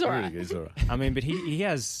good. He's all right. He's all right. I mean, but he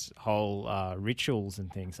has whole rituals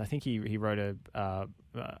and things. I think he wrote a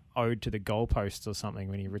ode to the goalposts or something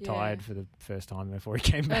when he retired for the first time before he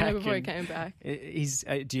came back. Before he came back.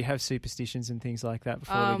 Do you have superstitions and things like that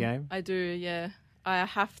before the game? I do, yeah. I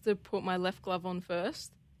have to put my left glove on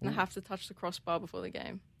first, and I have to touch the crossbar before the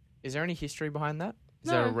game. Is there any history behind that? Is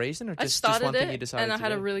No. there a reason, or just one thing you decided and I to had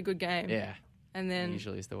do? a really good game. Yeah. And then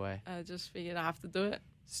Usually is the way. I just figured I have to do it.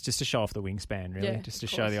 It's just to show off the wingspan, really. Yeah, just to of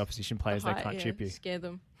show course. the opposition players they can't chip you. Scare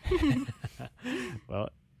them. Well,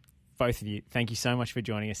 both of you, thank you so much for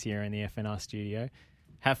joining us here in the FNR studio.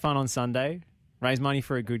 Have fun on Sunday. Raise money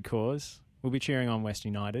for a good cause. We'll be cheering on West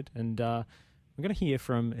United. And we're going to hear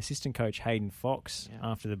from assistant coach Hayden Fox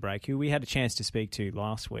after the break, who we had a chance to speak to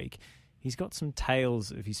last week. He's got some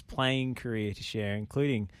tales of his playing career to share,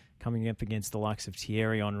 including coming up against the likes of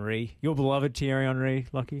Thierry Henry. Your beloved Thierry Henry,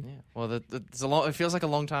 Lockie. Yeah. Well, it feels like a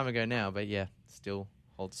long time ago now, but yeah, still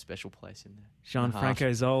holds a special place in there.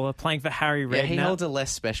 Gianfranco Zola playing for Harry Redknapp. Yeah, he holds a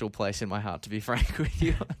less special place in my heart, to be frank with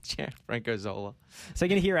you, Gianfranco Zola. So you're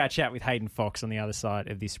going to hear our chat with Hayden Fox on the other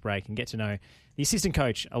side of this break and get to know the assistant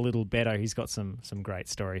coach a little better. He's got some great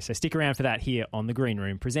stories. So stick around for that here on The Green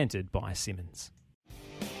Room, presented by Simmons.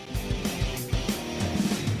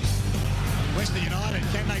 Western United,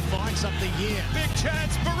 can they find something here? Big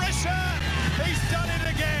chance, Berisha! He's done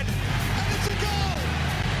it again! And it's a goal!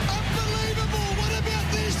 Unbelievable! What about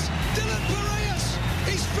this? Dylan Piraeus,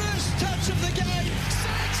 his first touch of the game.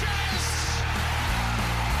 Sanchez!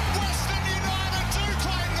 Western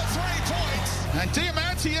And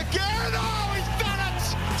Diamante again. Oh, he's done it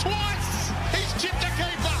twice. He's chipped a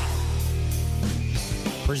keeper.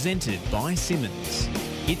 Presented by Simmons.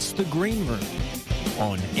 It's The Green Room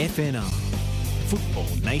on FNR, Football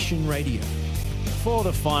Nation Radio. For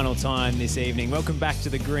the final time this evening, welcome back to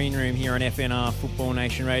The Green Room here on FNR, Football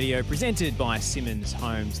Nation Radio, presented by Simmons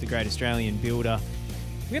Homes, the great Australian builder.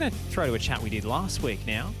 We're going to throw to a chat we did last week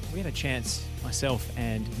now. We had a chance, myself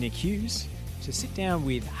and Nick Hughes, to sit down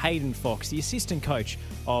with Hayden Fox, the assistant coach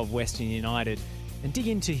of Western United, and dig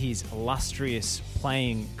into his illustrious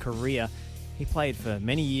playing career. He played for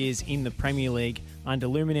many years in the Premier League under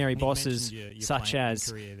luminary bosses such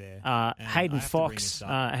as Hayden Fox,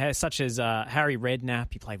 such as Harry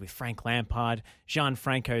Redknapp. He played with Frank Lampard,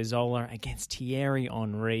 Gianfranco Zola, against Thierry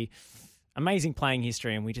Henry. Amazing playing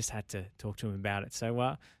history, and we just had to talk to him about it.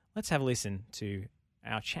 So let's have a listen to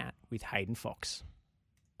our chat with Hayden Fox.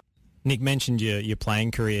 Nick mentioned your playing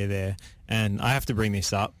career there, and I have to bring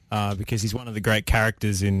this up because he's one of the great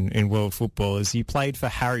characters in world football. As he played for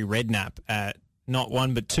Harry Redknapp at not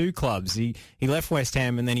one but two clubs. He left West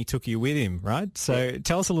Ham and then he took you with him, right? So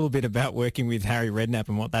tell us a little bit about working with Harry Redknapp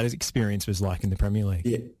and what that experience was like in the Premier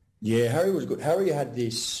League. Yeah, Harry was good. Harry had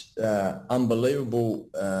this unbelievable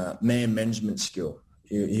man management skill.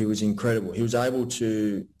 He was incredible. He was able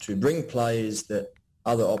to bring players that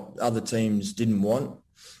other teams didn't want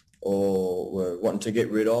or were wanting to get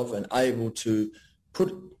rid of, and able to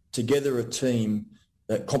put together a team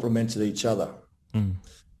that complemented each other.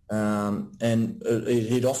 And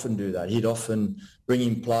he'd often do that. He'd often bring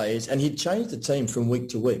in players, and he'd change the team from week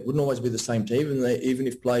to week. Wouldn't always be the same team, even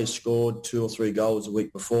if players scored 2 or 3 goals the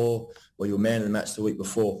week before, or you were man of the match the week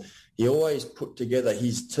before. He always put together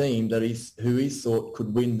his team who he thought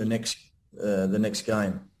could win the next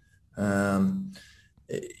game.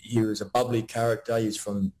 He was a bubbly character. He's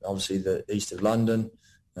from obviously the east of London.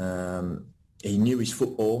 He knew his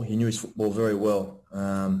football. He knew his football very well.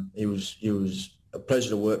 He was a pleasure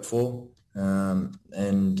to work for. As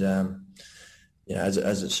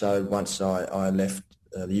it showed, once I left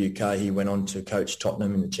the UK, he went on to coach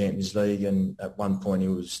Tottenham in the Champions League, and at one point he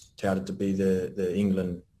was touted to be the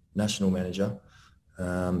England national manager.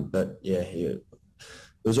 There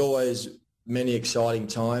was always many exciting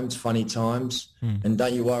times, funny times, and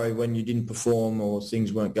don't you worry when you didn't perform or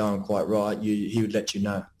things weren't going quite right. He would let you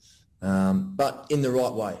know, but in the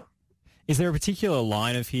right way. Is there a particular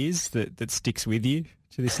line of his that sticks with you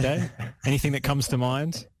to this day? Anything that comes to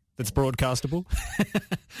mind that's broadcastable?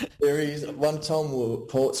 There is. One time we were at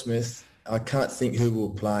Portsmouth. I can't think who we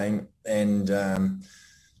were playing, and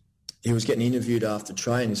he was getting interviewed after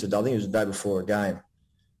training. He said, I think it was the day before a game,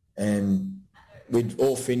 and we'd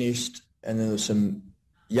all finished, and there were some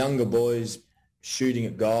younger boys shooting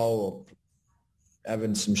at goal or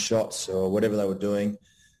having some shots or whatever they were doing.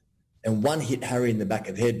 And one hit Harry in the back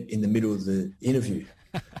of the head in the middle of the interview.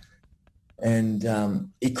 And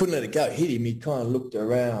he couldn't let it go. It hit him. He kind of looked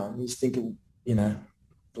around. He's thinking,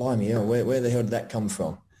 blimey, hell, where the hell did that come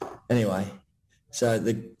from? Anyway, so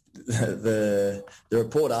the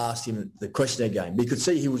reporter asked him the questionnaire game. But you could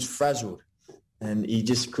see he was frazzled and he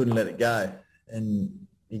just couldn't let it go. And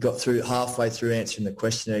he got through halfway through answering the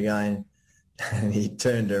questionnaire game, and he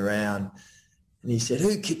turned around and he said,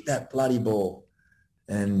 "Who kicked that bloody ball?"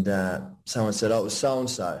 And someone said, "Oh, it was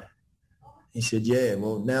so-and-so." He said, "Yeah,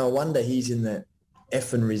 well, now I wonder he's in the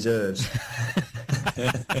effing reserves."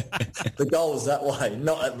 The goal was that way,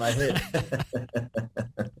 not at my head.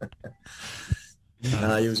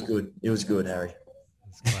 He was good. He was good, Harry.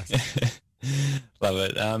 Love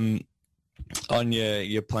it. On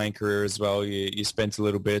your playing career as well, you spent a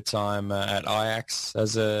little bit of time at Ajax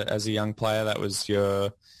as a young player. That was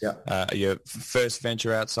your first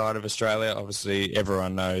venture outside of Australia. Obviously,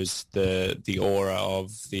 everyone knows the aura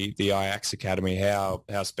of the Ajax Academy. How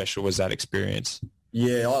special was that experience?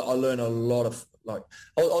 Yeah, I learned a lot of, I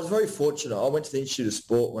was very fortunate. I went to the Institute of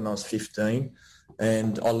Sport when I was 15,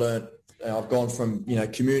 and I learned, I've gone from,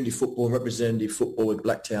 community football and representative football with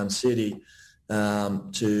Blacktown City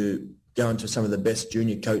to going to some of the best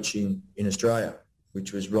junior coaching in Australia,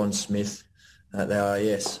 which was Ron Smith at the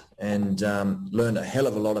RAS, and learned a hell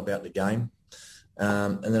of a lot about the game.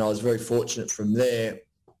 And then I was very fortunate from there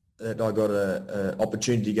that I got an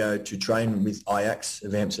opportunity to go to train with Ajax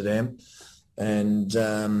of Amsterdam, and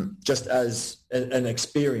just as an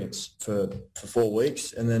experience for 4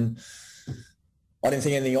 weeks. And then I didn't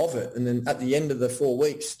think anything of it. And then at the end of the 4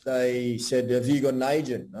 weeks, they said, "Have you got an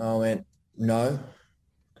agent?" I went, "No."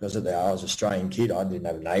 Because I was an Australian kid. I didn't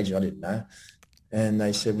have an agent. I didn't know. And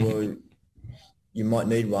they said, "Well, you might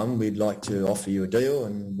need one. We'd like to offer you a deal,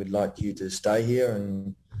 and we'd like you to stay here."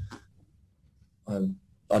 And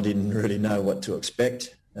I didn't really know what to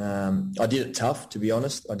expect. I did it tough, to be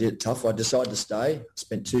honest. I decided to stay.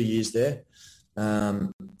 Spent 2 years there.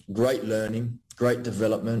 Great learning, great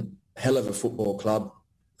development, hell of a football club,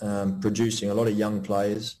 producing a lot of young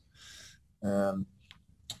players. But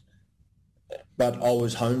I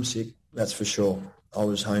was homesick, that's for sure. I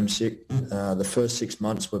was homesick. The first 6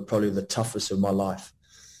 months were probably the toughest of my life.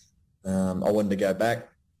 I wanted to go back.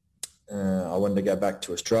 I wanted to go back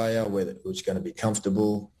to Australia where it was going to be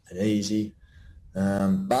comfortable and easy.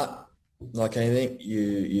 But like anything,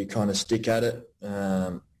 you kind of stick at it.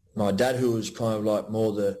 My dad, who was kind of like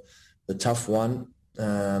more the tough one,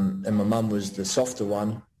 and my mum was the softer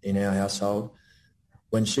one in our household,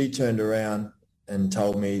 when she turned around and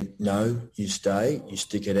told me, no, you stay, you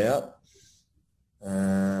stick it out,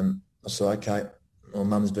 I said, okay, my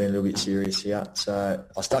mum's been a little bit serious here. So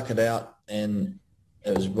I stuck it out, and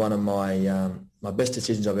it was one of my my best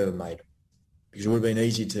decisions I've ever made, because it would have been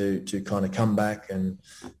easy to kind of come back and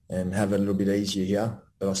have it a little bit easier here,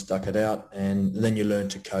 but I stuck it out, and then you learn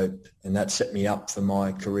to cope, and that set me up for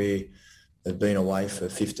my career of being away for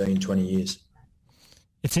 15, 20 years.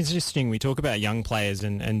 It's interesting. We talk about young players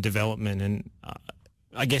and development, and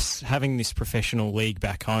I guess having this professional league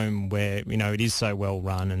back home where, you know, it is so well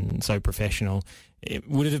run and so professional,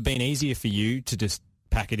 would it have been easier for you to just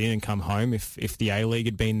pack it in and come home if the A-League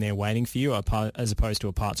had been there waiting for you, as opposed to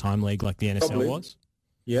a part-time league like the NSL Probably. was?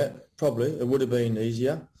 Yeah, probably. It would have been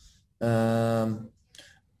easier. It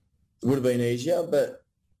would have been easier, but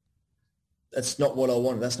that's not what I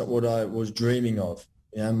wanted. That's not what I was dreaming of.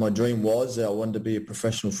 You know, my dream was that I wanted to be a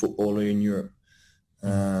professional footballer in Europe.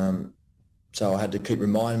 So I had to keep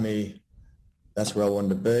reminding me that's where I wanted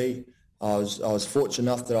to be. I was fortunate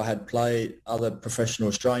enough that I had played other professional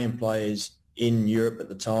Australian players in Europe at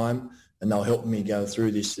the time, and they'll help me go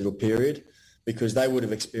through this little period, because they would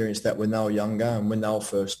have experienced that when they were younger and when they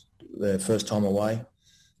were their first time away.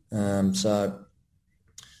 So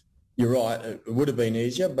you're right, it would have been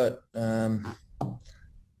easier, but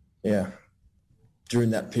yeah,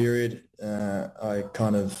 during that period, I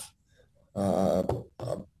kind of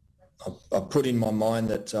I put in my mind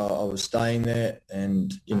that I was staying there,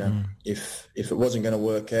 and you know, if it wasn't going to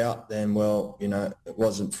work out, then well, you know, it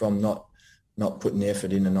wasn't from not putting the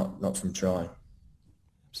effort in and not from trying.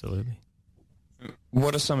 Absolutely.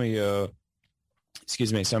 What are some of your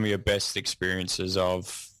best experiences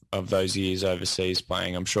of those years overseas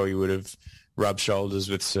playing? I'm sure you would have rubbed shoulders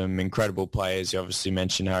with some incredible players. You obviously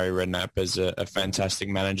mentioned Harry Redknapp as a fantastic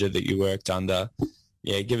manager that you worked under.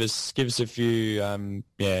 Yeah, give us a few.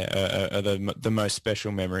 The most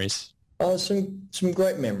special memories. Oh, some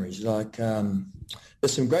great memories. Like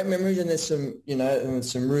there's some great memories, and there's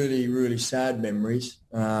some really, really sad memories,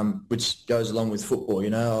 which goes along with football. You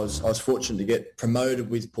know, I was fortunate to get promoted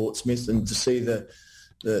with Portsmouth, and to see the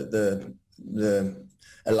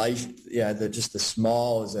elation, just the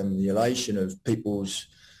smiles and the elation of people's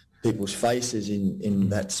faces in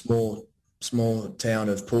that small town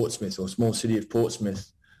of Portsmouth, or small city of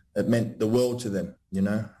Portsmouth. It meant the world to them, you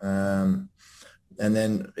know. And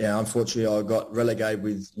then, unfortunately, I got relegated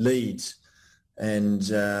with Leeds, and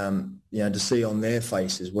to see on their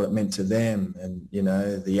faces what it meant to them, and you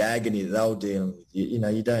know, the agony that they were dealing with.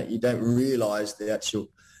 You don't realise the actual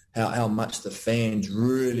how much the fans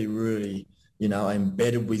really, really, you know, are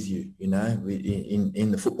embedded with you, you know,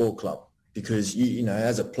 in the football club, because you know,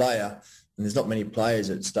 as a player. And there's not many players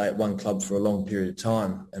that stay at one club for a long period of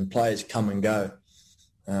time, and players come and go.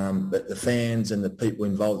 But the fans and the people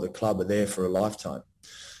involved with the club are there for a lifetime.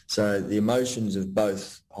 So the emotions of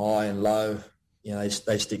both high and low, you know,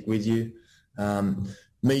 they stick with you.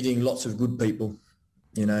 Meeting lots of good people,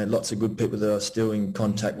 you know, lots of good people that I'm still in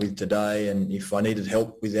contact with today. And if I needed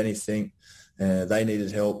help with anything, they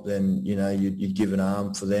needed help, then, you know, you'd give an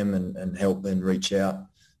arm for them and help and reach out.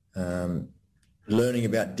 Learning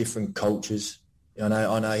about different cultures. I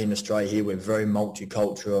know in Australia here we're very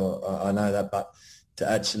multicultural. I know that, but to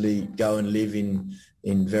actually go and live in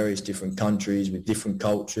various different countries with different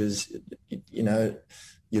cultures, you know,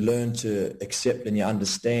 you learn to accept and you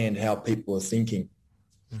understand how people are thinking.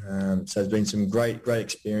 So there's been some great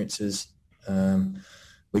experiences.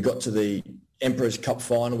 We got to the Emperor's Cup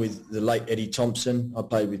final with the late Eddie Thompson. I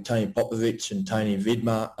played with Tony Popovic and Tony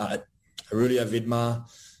Vidmar, Aurelio Vidmar.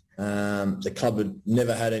 The club had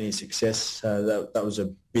never had any success, so that was a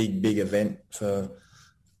big event for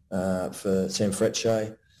Sam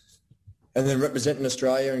Frecce. And then representing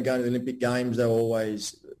Australia and going to the Olympic Games, they were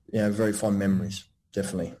always, you know, very fond memories.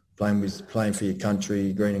 Definitely playing for your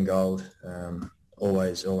country, green and gold,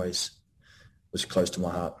 always was close to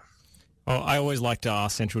my heart. I always like to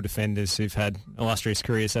ask central defenders who've had illustrious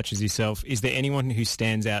careers such as yourself, is there anyone who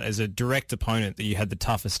stands out as a direct opponent that you had the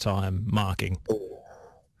toughest time marking?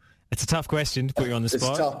 It's a tough question to put you on the spot.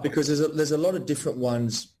 It's tough because there's a lot of different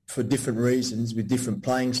ones for different reasons with different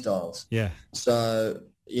playing styles. Yeah. So,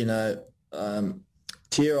 Thierry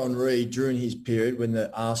Henry, during his period when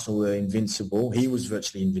the Arsenal were invincible, he was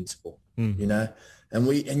virtually invincible, And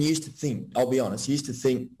you used to think, I'll be honest, you used to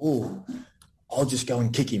think, I'll just go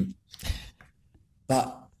and kick him.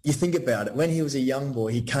 But you think about it, when he was a young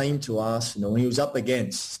boy, he came to Arsenal and he was up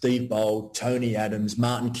against Steve Bold, Tony Adams,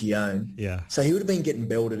 Martin Keown. Yeah. So he would have been getting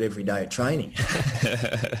belted every day at training.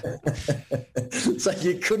 So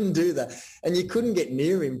you couldn't do that. And you couldn't get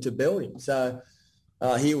near him to belt him. So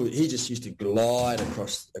he just used to glide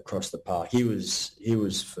across the park. He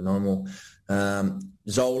was phenomenal.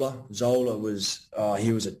 Zola was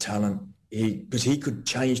he was a talent. Because he could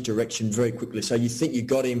change direction very quickly. So you think you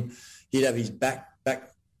got him, he'd have his back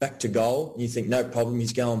to goal. You think, no problem,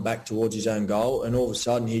 he's going back towards his own goal. And all of a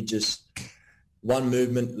sudden, he just, one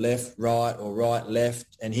movement, left, right, or right, left,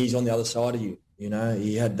 and he's on the other side of you.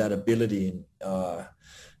 He had that ability.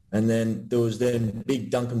 And then there was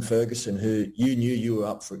big Duncan Ferguson, who you knew you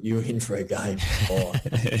were in for a game.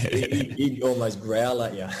 He'd almost growl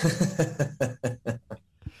at you.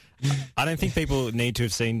 I don't think people need to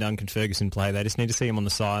have seen Duncan Ferguson play. They just need to see him on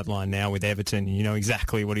the sideline now with Everton. You know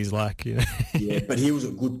exactly what he's like. Yeah, but he was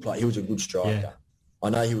a good player. He was a good striker. Yeah.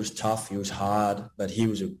 I know he was tough. He was hard, but he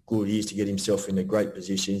was he used to get himself into great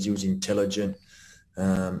positions. He was intelligent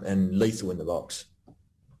and lethal in the box.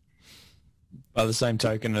 By the same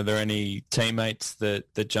token, are there any teammates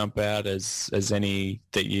that jump out as any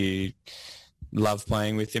that you love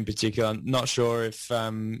playing with in particular? I'm not sure if,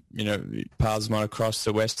 paths might have crossed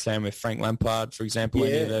to West Ham with Frank Lampard, for example,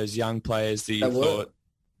 any of those young players that you thought,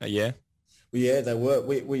 yeah? Well, yeah, they were.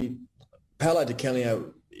 Paolo Di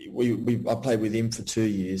Canio, I played with him for 2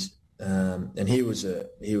 years, and he was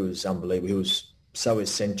unbelievable. He was so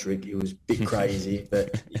eccentric. He was a bit crazy,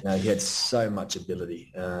 but, he had so much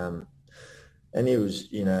ability. And he was,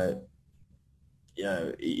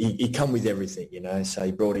 he come with everything, so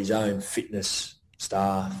he brought his own fitness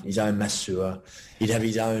staff, his own masseur. He'd have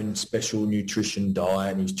his own special nutrition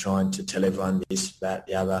diet, and he's trying to tell everyone this, that,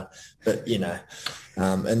 the other. But,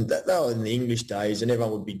 and they were in the English days, and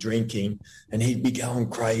everyone would be drinking, and he'd be going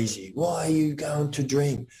crazy. Why are you going to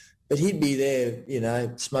drink? But he'd be there,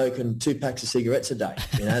 smoking 2 packs of cigarettes a day.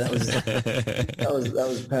 That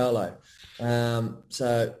was Paolo.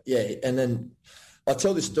 So, yeah, and then I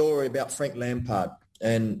tell this story about Frank Lampard,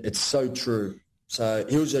 and it's so true. So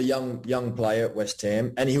he was a young player at West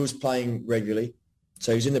Ham, and he was playing regularly.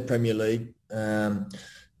 So he was in the Premier League.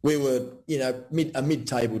 We were, a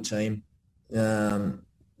mid-table team.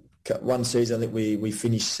 One season, I think we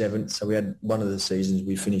finished 7th. So we had one of the seasons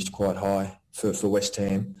we finished quite high for West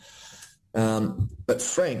Ham. But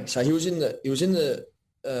Frank, so he was in the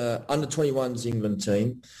under-21s England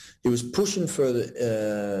team. He was pushing for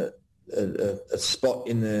a spot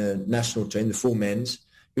in the national team, the full men's.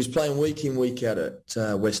 He was playing week in, week out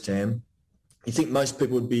at West Ham. You think most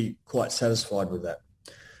people would be quite satisfied with that.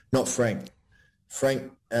 Not Frank.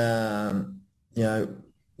 Frank,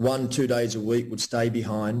 1-2 days a week would stay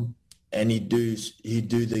behind, and he'd do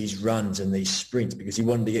these runs and these sprints because he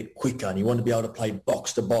wanted to get quicker, and he wanted to be able to play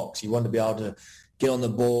box to box. He wanted to be able to get on the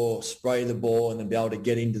ball, spray the ball, and then be able to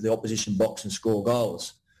get into the opposition box and score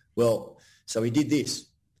goals. Well, so he did this.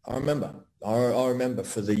 I remember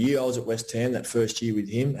for the year I was at West Ham, that first year with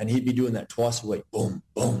him, and he'd be doing that twice a week. Boom,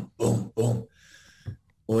 boom, boom, boom.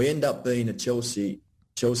 Well, he ended up being a Chelsea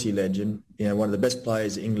legend, one of the best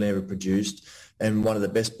players England ever produced, and one of the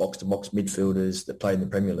best box-to-box midfielders that played in the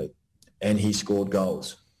Premier League. And he scored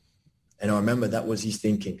goals. And I remember that was his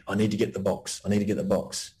thinking. I need to get the box. And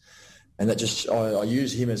that just, I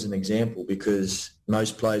use him as an example because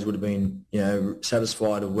most players would have been,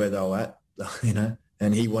 satisfied of where they were at,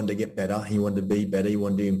 and he wanted to get better. He wanted to be better. He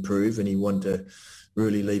wanted to improve, and he wanted to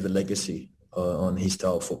really leave a legacy on his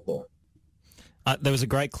style of football. There was a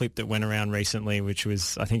great clip that went around recently, which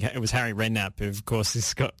was, I think it was Harry Redknapp, who of course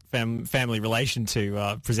has got family relation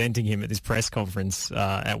to, presenting him at this press conference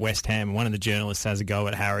at West Ham. One of the journalists has a go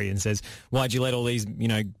at Harry and says, why'd you let all these,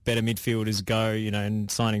 better midfielders go, and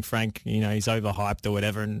signing Frank, he's overhyped or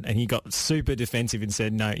whatever. And he got super defensive and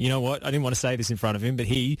said, no, you know what? I didn't want to say this in front of him, but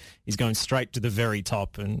he is going straight to the very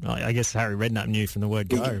top. And I guess Harry Redknapp knew from the word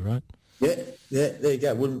go, right? Yeah, there you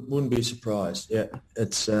go. Wouldn't be surprised. Yeah,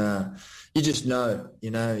 it's you just know,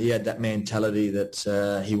 he had that mentality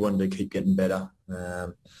that he wanted to keep getting better.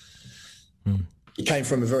 he came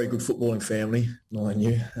from a very good footballing family, mind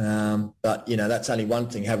you. But, that's only one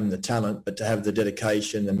thing, having the talent, but to have the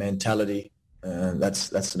dedication, the mentality,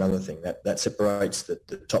 that's another thing that separates the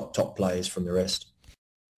top players from the rest.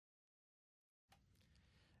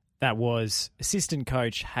 That was assistant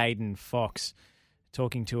coach Hayden Fox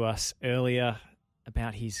talking to us earlier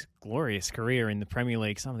about his glorious career in the Premier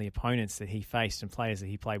League, some of the opponents that he faced and players that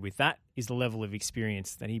he played with. That is the level of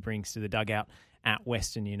experience that he brings to the dugout at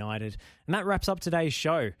Western United. And that wraps up today's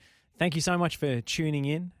show. Thank you so much for tuning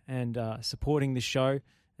in and supporting the show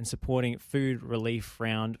and supporting Food Relief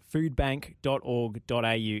Round.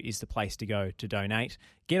 Foodbank.org.au is the place to go to donate.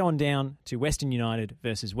 Get on down to Western United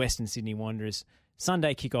versus Western Sydney Wanderers.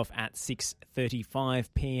 Sunday kickoff at 6:35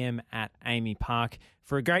 p.m. at Amy Park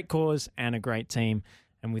for a great cause and a great team.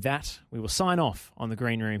 And with that, we will sign off on the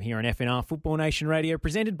Green Room here on FNR Football Nation Radio,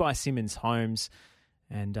 presented by Simmons Homes.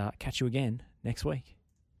 And catch you again next week.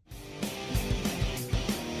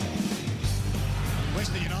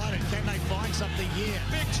 Western United, can they find something here?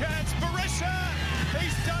 Big chance, Berisha!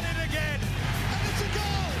 He's done it again! And it's a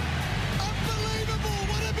goal! Unbelievable!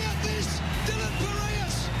 What about this? Dylan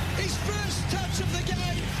Piraeus, his first touch of the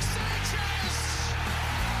game. Sanchez!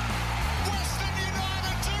 Western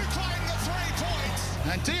United do claim the 3 points.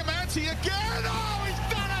 And Diamanti again! Oh, he's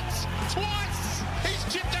done it! Twice! He's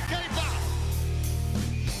chipped a keeper!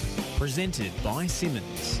 Presented by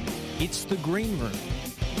Simmons. It's the Green Room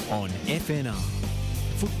on FNR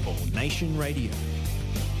Football Nation Radio.